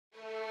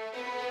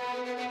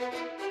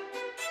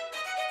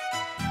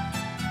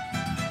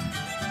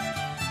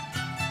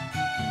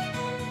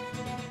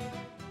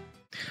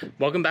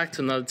Welcome back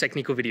to another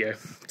technical video.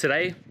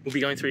 Today, we'll be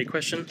going through your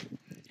question,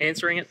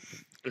 answering it,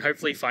 and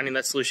hopefully finding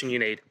that solution you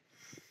need.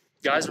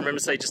 Guys, remember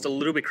to stay just a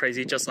little bit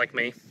crazy, just like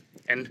me,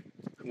 and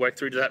work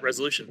through to that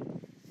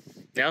resolution.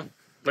 Now,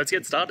 let's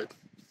get started.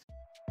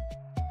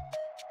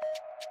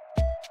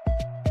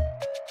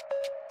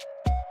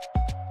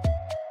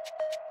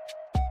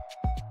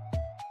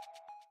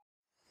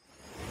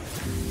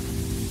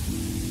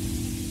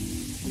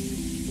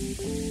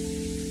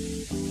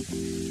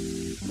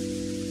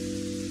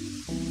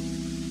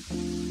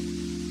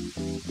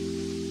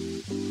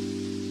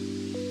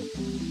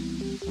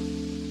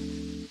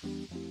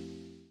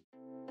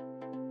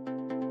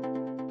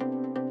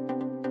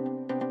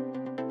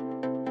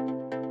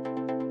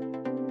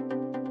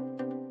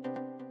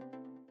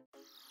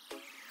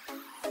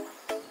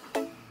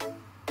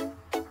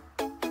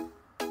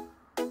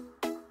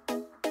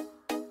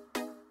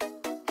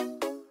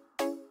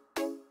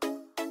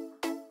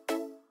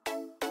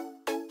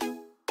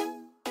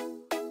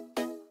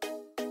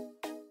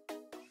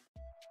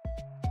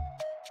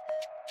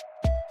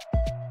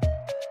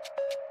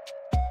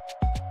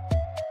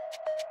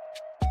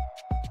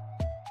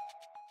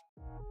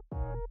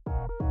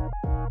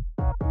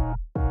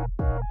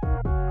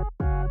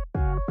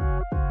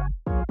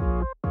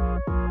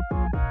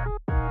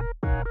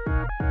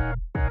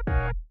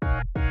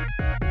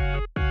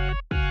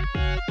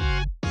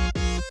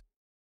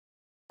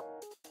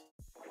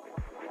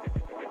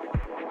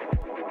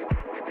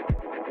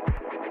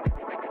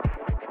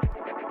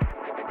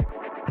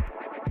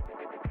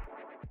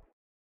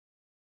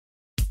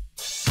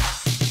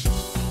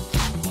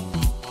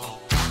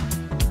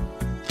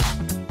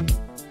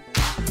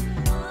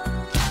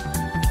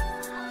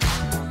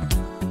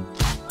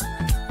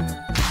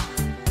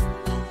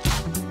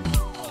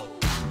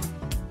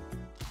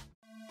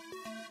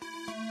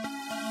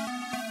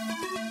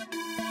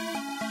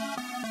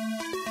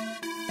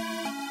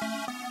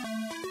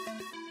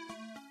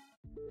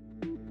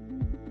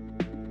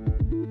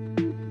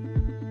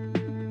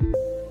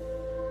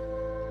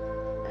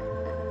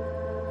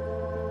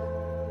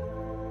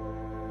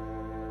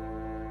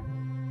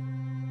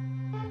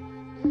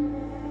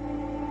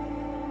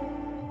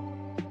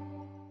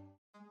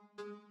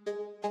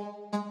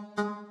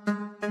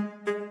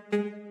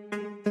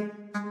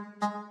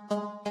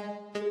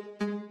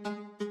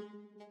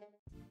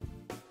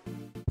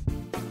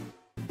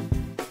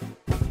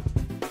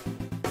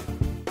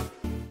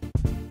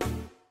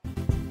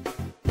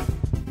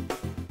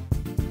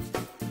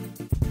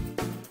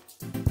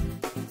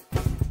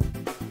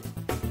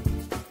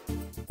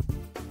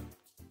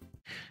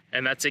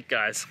 And that's it,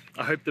 guys.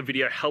 I hope the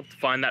video helped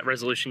find that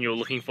resolution you were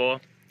looking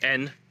for.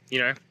 And,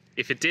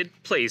 if it did,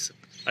 please,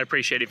 I'd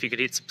appreciate it if you could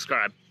hit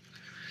subscribe.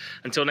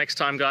 Until next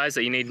time, guys,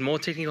 that you need more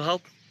technical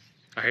help,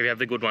 I hope you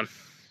have a good one.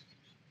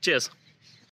 Cheers.